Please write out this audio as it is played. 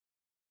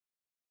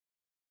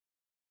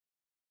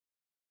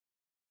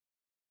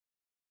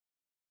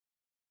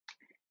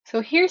So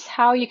here's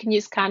how you can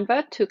use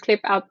Canva to clip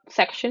out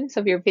sections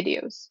of your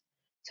videos.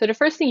 So the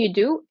first thing you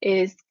do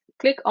is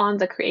click on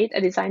the Create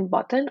a Design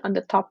button on the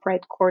top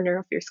right corner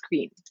of your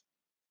screen.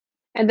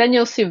 And then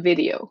you'll see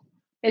Video.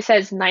 It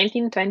says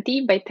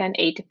 1920 by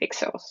 1080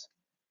 pixels.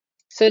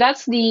 So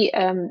that's the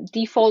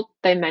default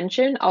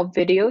dimension of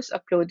videos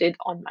uploaded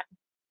online.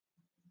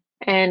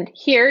 And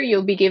here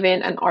you'll be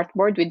given an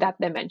artboard with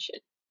that dimension.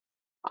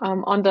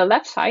 On the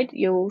left side,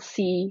 you'll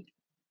see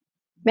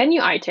menu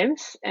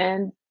items,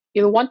 and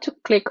you'll want to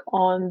click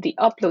on the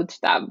Uploads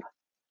tab.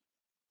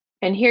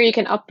 And here you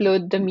can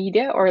upload the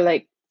media or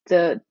like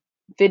the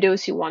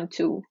videos you want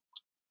to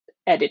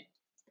edit.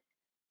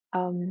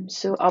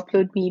 So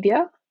upload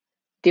media,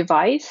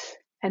 device,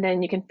 and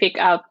then you can pick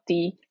out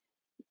the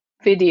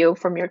video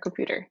from your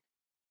computer.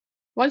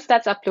 Once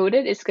that's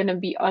uploaded, it's going to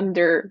be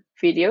under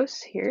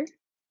videos here,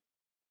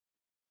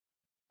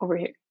 over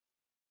here.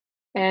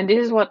 And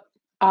this is what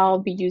I'll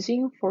be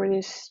using for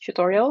this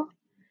tutorial.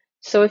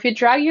 So if you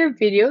drag your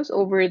videos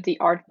over the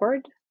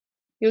artboard,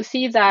 you'll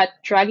see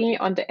that dragging it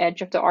on the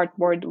edge of the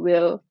artboard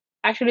will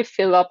actually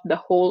fill up the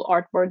whole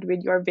artboard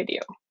with your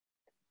video.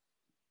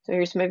 So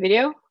here's my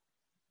video.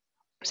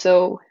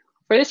 So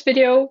for this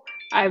video,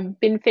 I've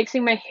been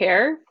fixing my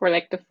hair for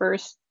like the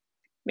first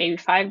maybe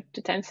 5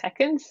 to 10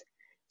 seconds.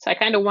 So I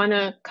kind of want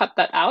to cut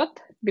that out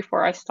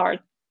before I start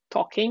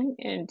talking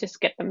and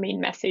just get the main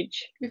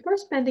message. Before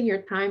spending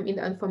your time in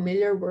the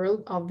unfamiliar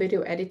world of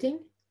video editing,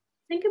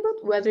 think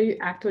about whether you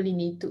actually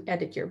need to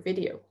edit your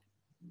video.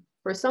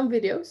 For some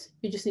videos,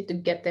 you just need to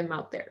get them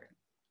out there.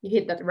 You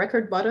hit that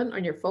record button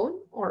on your phone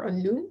or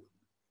on Loom,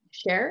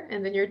 share,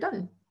 and then you're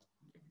done.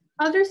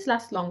 Others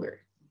last longer.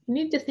 You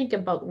need to think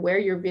about where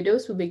your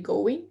videos will be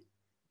going,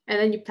 and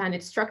then you plan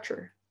its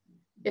structure.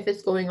 If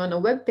it's going on a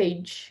web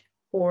page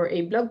or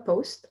a blog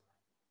post,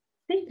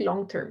 think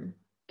long term.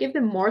 Give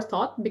them more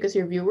thought because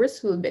your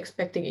viewers will be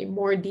expecting a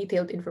more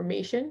detailed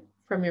information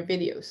from your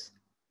videos.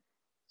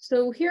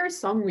 So here are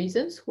some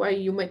reasons why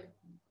you might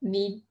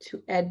need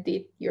to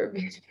edit your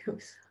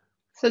videos.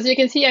 So as you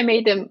can see, I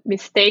made a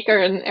mistake or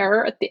an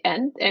error at the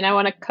end, and I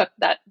want to cut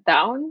that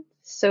down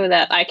so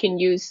that I can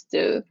use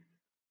the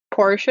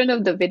portion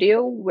of the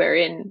video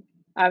wherein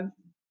I've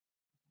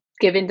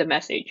given the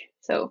message.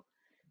 So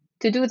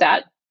to do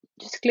that,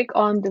 just click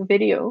on the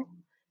video,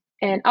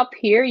 and up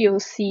here you'll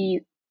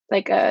see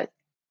like an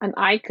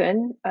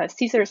icon, a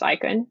scissors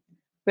icon,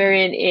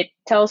 wherein it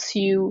tells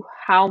you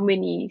how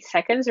many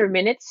seconds or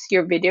minutes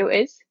your video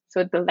is,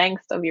 so the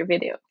length of your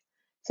video.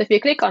 So if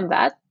you click on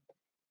that,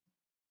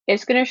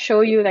 it's going to show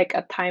you like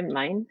a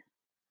timeline.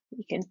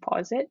 You can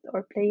pause it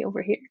or play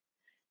over here.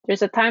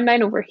 There's a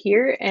timeline over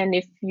here, and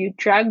if you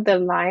drag the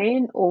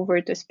line over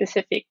to a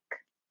specific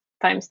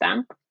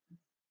timestamp,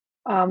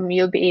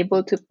 you'll be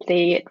able to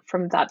play it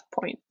from that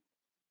point.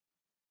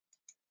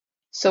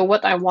 So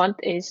what I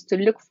want is to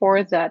look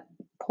for that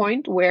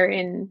point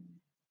wherein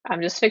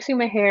I'm just fixing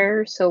my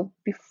hair. So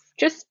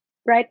just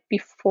right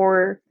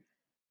before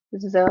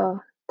the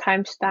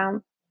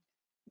timestamp,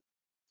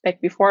 like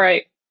before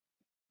I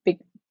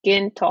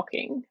begin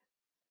talking,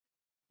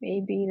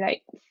 maybe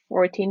like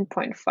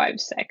 14.5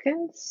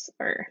 seconds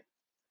or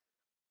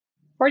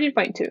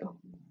 14.2.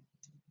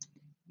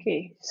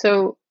 Okay,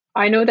 so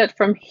I know that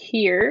from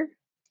here,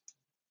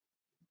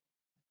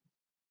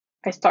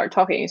 I start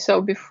talking.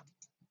 So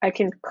I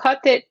can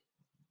cut it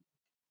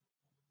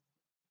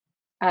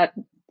at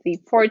the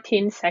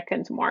 14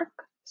 seconds mark.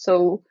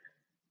 So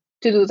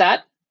to do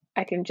that,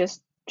 I can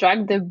just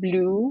drag the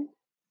blue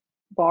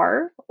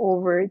bar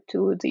over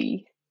to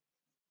the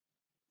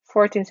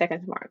 14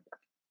 seconds mark.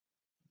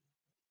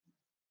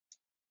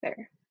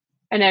 There.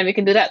 And then we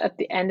can do that at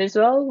the end as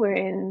well,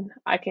 wherein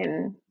I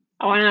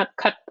want to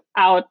cut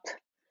out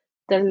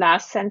the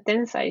last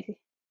sentence I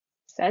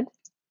said.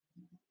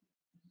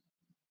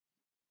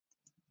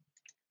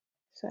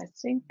 So I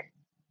think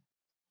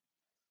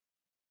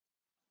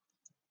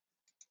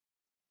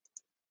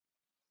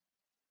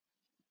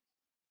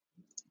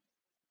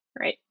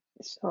right.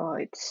 So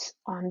it's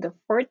on the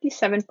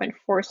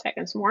 47.4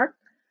 seconds mark.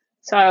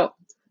 So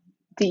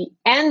the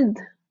end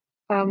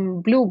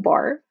blue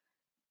bar,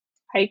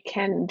 I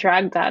can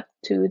drag that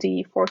to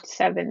the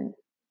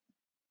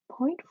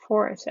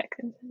 47.4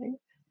 seconds, I think.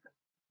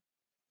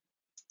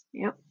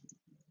 Yeah.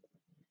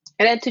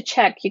 And then to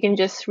check, you can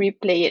just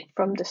replay it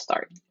from the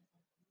start.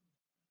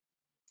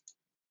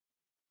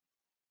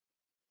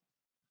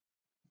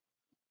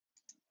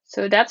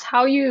 So that's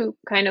how you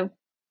kind of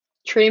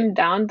trim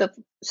down the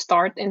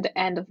start and the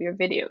end of your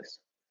videos.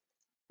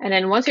 And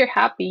then once you're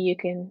happy, you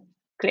can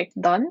click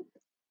done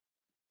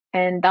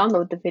and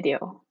download the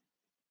video.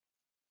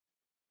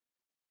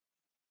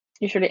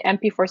 Usually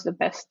MP4 is the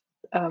best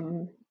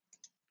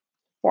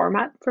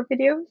format for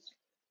videos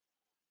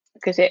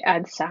because it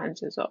adds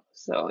sounds as well.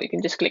 So you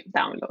can just click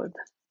download.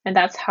 And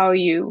that's how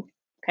you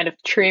kind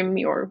of trim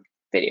your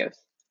videos.